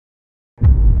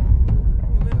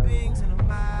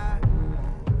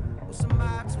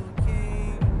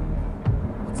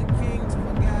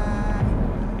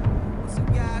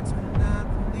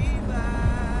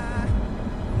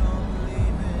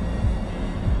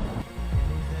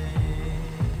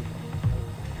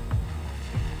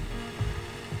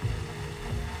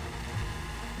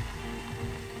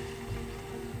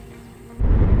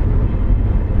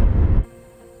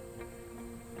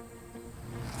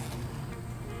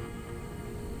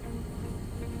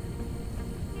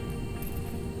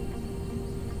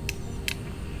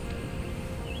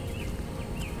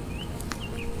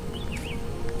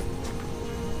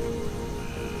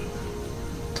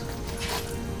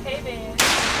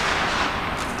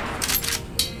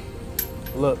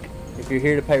Look, if you're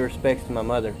here to pay respects to my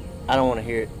mother, I don't want to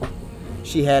hear it.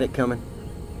 She had it coming.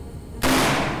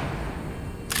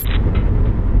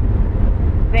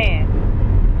 Van,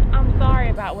 I'm sorry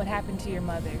about what happened to your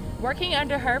mother. Working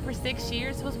under her for 6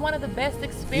 years was one of the best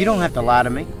experiences. You don't have to lie to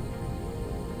me.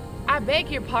 I beg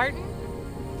your pardon?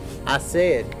 I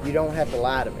said you don't have to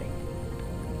lie to me.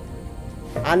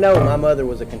 I know my mother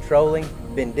was a controlling,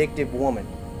 vindictive woman.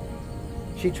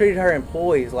 She treated her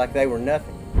employees like they were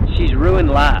nothing. She's ruined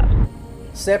lives.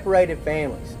 Separated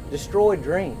families, destroyed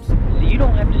dreams. So you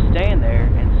don't have to stand there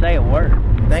and say a word.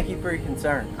 Thank you for your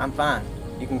concern. I'm fine.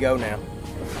 You can go now.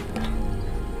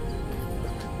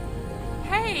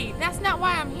 Hey, that's not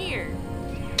why I'm here.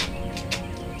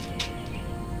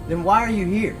 Then why are you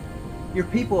here? Your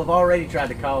people have already tried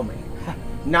to call me.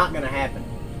 Not gonna happen.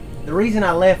 The reason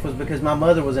I left was because my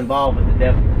mother was involved with the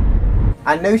devil.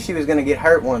 I knew she was gonna get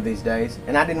hurt one of these days,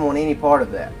 and I didn't want any part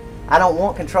of that. I don't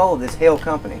want control of this hell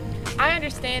company. I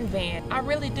understand, Van. I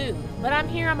really do. But I'm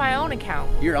here on my own account.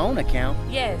 Your own account?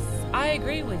 Yes, I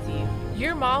agree with you.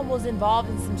 Your mom was involved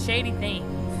in some shady things.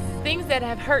 Things that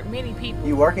have hurt many people.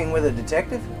 You working with a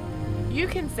detective? You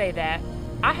can say that.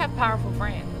 I have powerful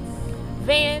friends.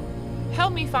 Van,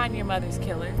 help me find your mother's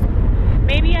killer.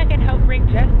 Maybe I can help bring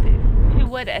justice to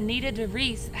what Anita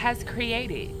DeVries has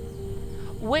created.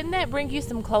 Wouldn't that bring you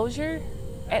some closure,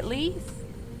 at least?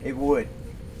 It would.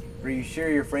 Are you sure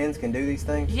your friends can do these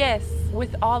things? Yes,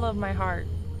 with all of my heart.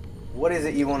 What is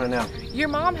it you want to know? Your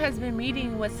mom has been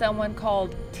meeting with someone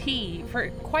called T for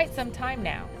quite some time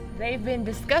now. They've been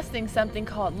discussing something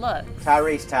called Lux.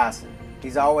 Tyrese Tyson.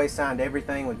 He's always signed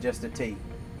everything with just a T.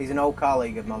 He's an old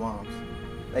colleague of my mom's.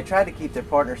 They tried to keep their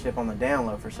partnership on the down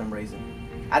low for some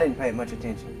reason. I didn't pay much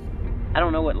attention. I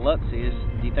don't know what Lux is.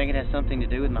 Do you think it has something to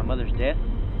do with my mother's death?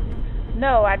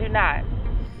 No, I do not.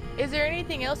 Is there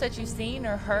anything else that you've seen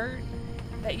or heard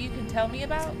that you can tell me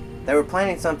about? They were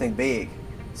planning something big.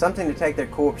 Something to take their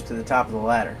corpse to the top of the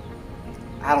ladder.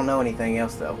 I don't know anything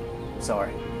else though.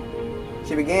 Sorry.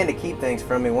 She began to keep things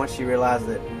from me once she realized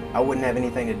that I wouldn't have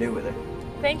anything to do with her.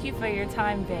 Thank you for your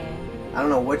time, Van. I don't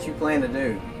know what you plan to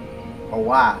do or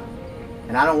why,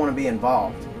 and I don't want to be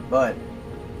involved, but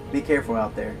be careful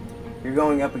out there. You're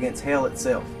going up against hell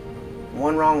itself.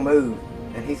 One wrong move,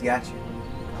 and he's got you.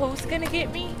 Who's gonna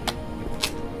get me?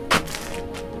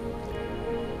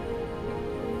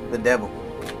 The devil.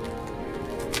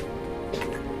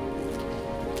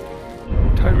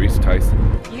 Tyrese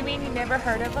Tyson. You mean you never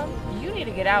heard of him? You need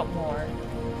to get out more.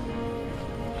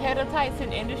 Head of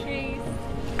Tyson Industries,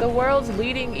 the world's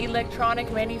leading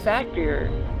electronic manufacturer.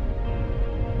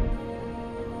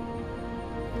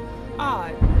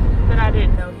 Odd, but I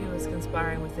didn't know he was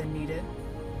conspiring with Anita.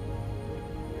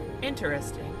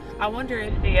 Interesting. I wonder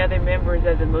if the other members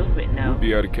of the movement know. It would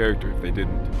be out of character if they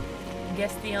didn't.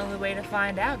 Guess the only way to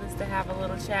find out is to have a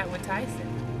little chat with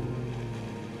Tyson.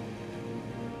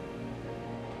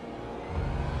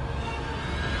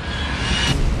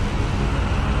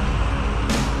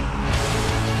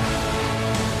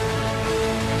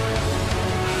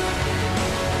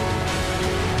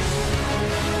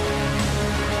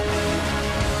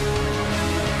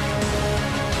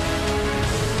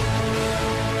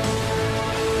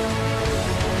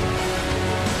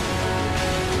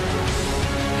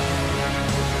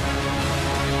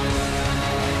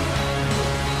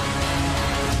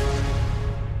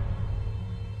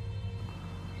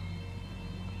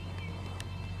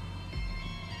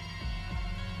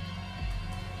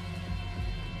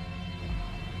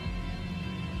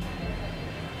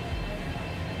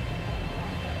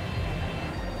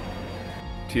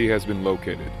 T has been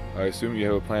located. I assume you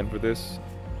have a plan for this?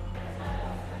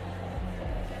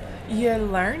 You're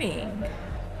learning.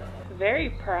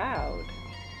 Very proud.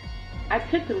 I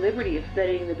took the liberty of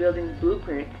studying the building's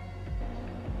blueprint.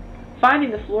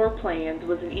 Finding the floor plans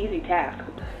was an easy task.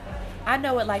 I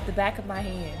know it like the back of my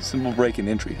hand. Simple break and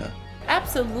entry, huh?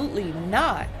 Absolutely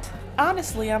not.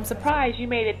 Honestly, I'm surprised you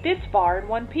made it this far in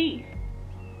one piece.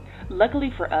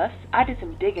 Luckily for us, I did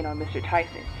some digging on Mr.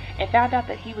 Tyson and found out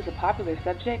that he was a popular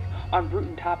subject on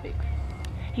Bruton topics.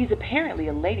 He's apparently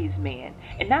a ladies' man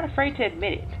and not afraid to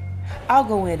admit it. I'll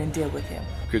go in and deal with him.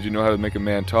 Because you know how to make a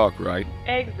man talk, right?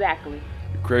 Exactly.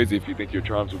 You're crazy if you think your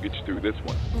charms will get you through this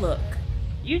one. Look,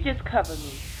 you just cover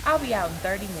me. I'll be out in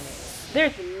 30 minutes.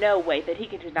 There's no way that he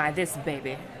can deny this,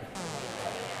 baby.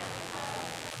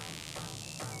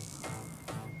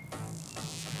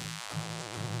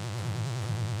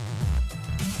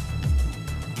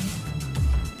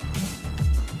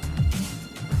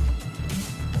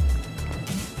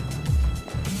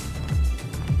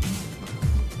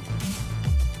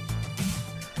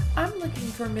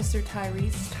 For Mr.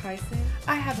 Tyrese Tyson,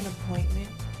 I have an appointment.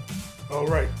 All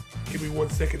right, give me 1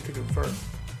 second to confirm.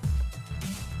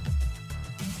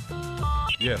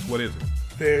 Yes, what is it?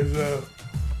 There's,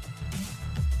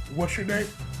 what's your name?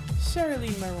 Shirley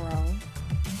Marone.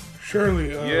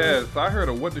 Shirley, Yes, I heard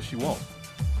her. What does she want?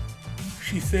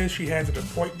 She says she has an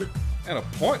appointment. An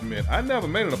appointment? I never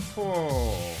made an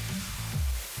appointment.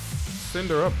 Send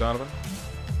her up, Donovan.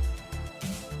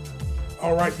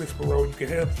 All right, Miss Moreau, you can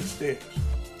head up the stairs.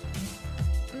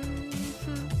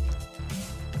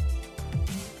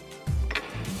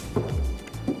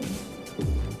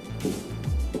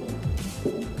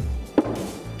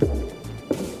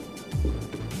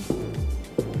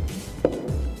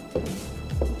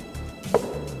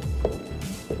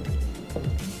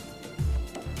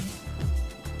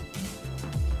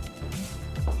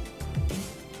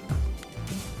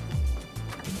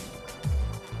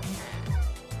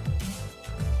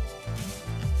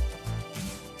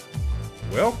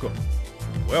 Welcome.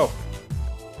 Welcome.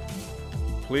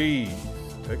 Please,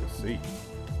 take a seat.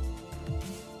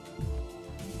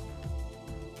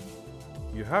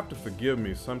 You have to forgive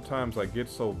me. Sometimes I get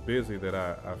so busy that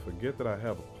I forget that I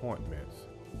have appointments.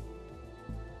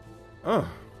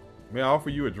 May I offer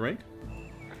you a drink?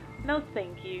 No,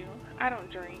 thank you. I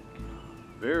don't drink.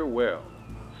 Very well.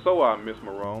 So, Miss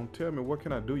Marone, tell me, what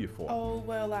can I do you for? Oh,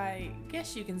 well, I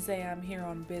guess you can say I'm here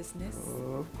on business.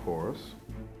 Of course.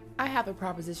 I have a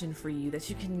proposition for you that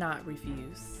you cannot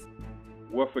refuse.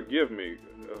 Well, forgive me.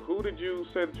 Who did you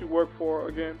say that you work for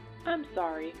again? I'm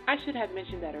sorry. I should have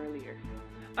mentioned that earlier.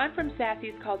 I'm from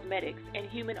Sassy's Cosmetics and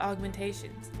Human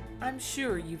Augmentations. I'm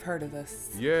sure you've heard of us.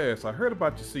 Yes, I heard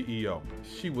about your CEO.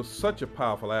 She was such a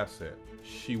powerful asset.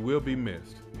 She will be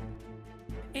missed.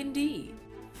 Indeed.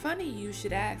 Funny you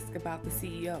should ask about the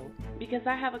CEO, because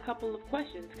I have a couple of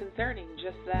questions concerning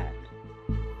just that.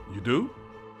 You do?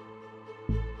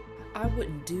 I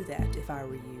wouldn't do that if I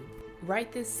were you.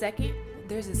 Right this second,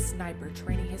 there's a sniper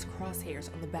training his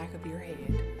crosshairs on the back of your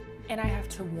head. And I have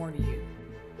to warn you,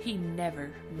 he never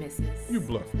misses. You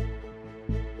bluffing.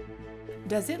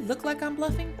 Does it look like I'm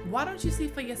bluffing? Why don't you see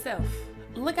for yourself?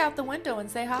 Look out the window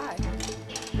and say hi.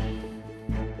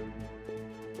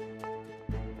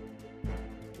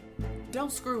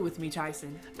 Don't screw with me,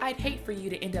 Tyson. I'd hate for you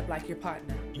to end up like your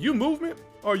partner. You movement,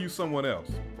 or you someone else?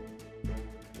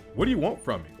 What do you want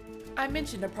from me? I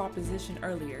mentioned a proposition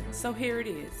earlier, so here it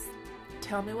is.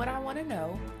 Tell me what I want to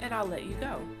know, and I'll let you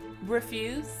go.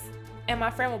 Refuse, and my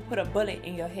friend will put a bullet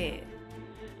in your head.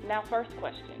 Now, first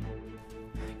question.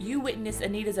 You witnessed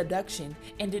Anita's abduction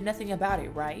and did nothing about it,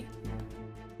 right?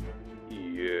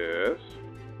 Yes.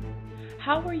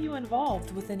 How were you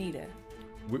involved with Anita?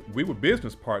 We were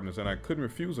business partners, and I couldn't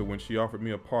refuse her when she offered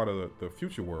me a part of the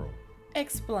future world.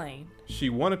 Explain. She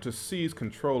wanted to seize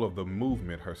control of the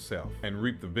movement herself and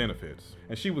reap the benefits.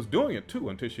 And she was doing it too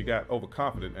until she got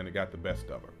overconfident and it got the best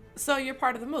of her. So you're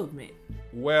part of the movement?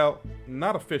 Well,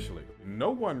 not officially. No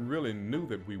one really knew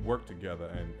that we worked together,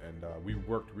 and we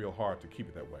worked real hard to keep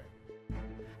it that way.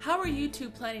 How are you two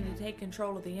planning to take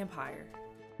control of the empire?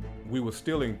 We were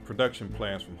stealing production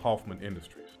plans from Hoffman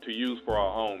Industries to use for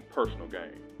our own personal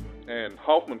gain. And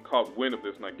Hoffman caught wind of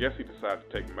this, and I guess he decided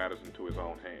to take matters into his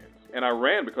own hands. And I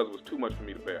ran because it was too much for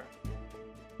me to bear.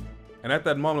 And at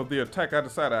that moment of the attack, I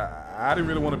decided I didn't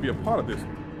really want to be a part of this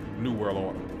New World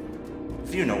Order.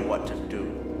 If you know what to do,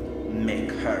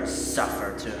 make her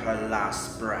suffer to her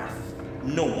last breath.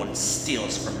 No one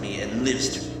steals from me and lives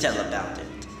to tell about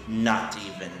it. Not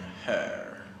even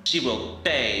her. She will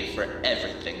pay for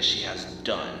everything she has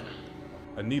done.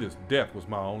 Anita's death was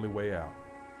my only way out.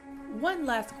 One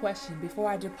last question before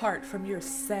I depart from your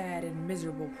sad and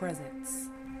miserable presence.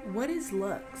 What is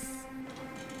Lux?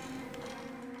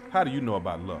 How do you know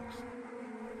about Lux?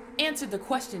 Answer the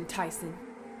question, Tyson.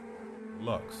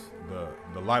 Lux,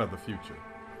 the light of the future.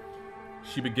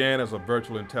 She began as a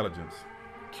virtual intelligence,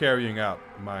 carrying out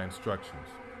my instructions.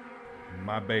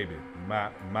 My baby,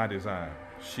 my design.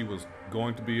 She was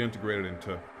going to be integrated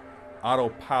into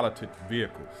autopiloted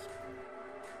vehicles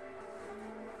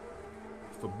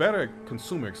for better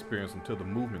consumer experience until the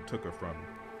movement took her from me.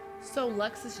 So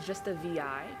Lux is just a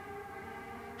VI?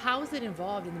 How is it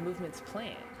involved in the movement's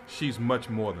plan? She's much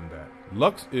more than that.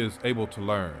 Lux is able to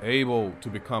learn, able to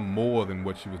become more than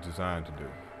what she was designed to do.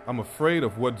 I'm afraid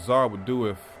of what Czar would do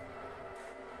if...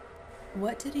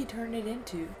 What did he turn it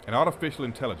into? An artificial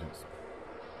intelligence.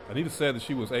 Anita said that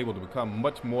she was able to become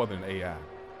much more than AI.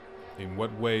 In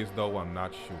what ways, though, I'm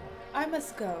not sure. I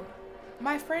must go.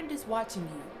 My friend is watching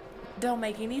you. Don't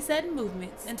make any sudden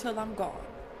movements until I'm gone.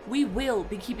 We will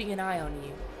be keeping an eye on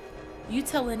you. You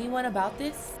tell anyone about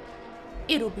this,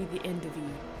 it'll be the end of you.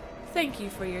 Thank you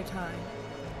for your time.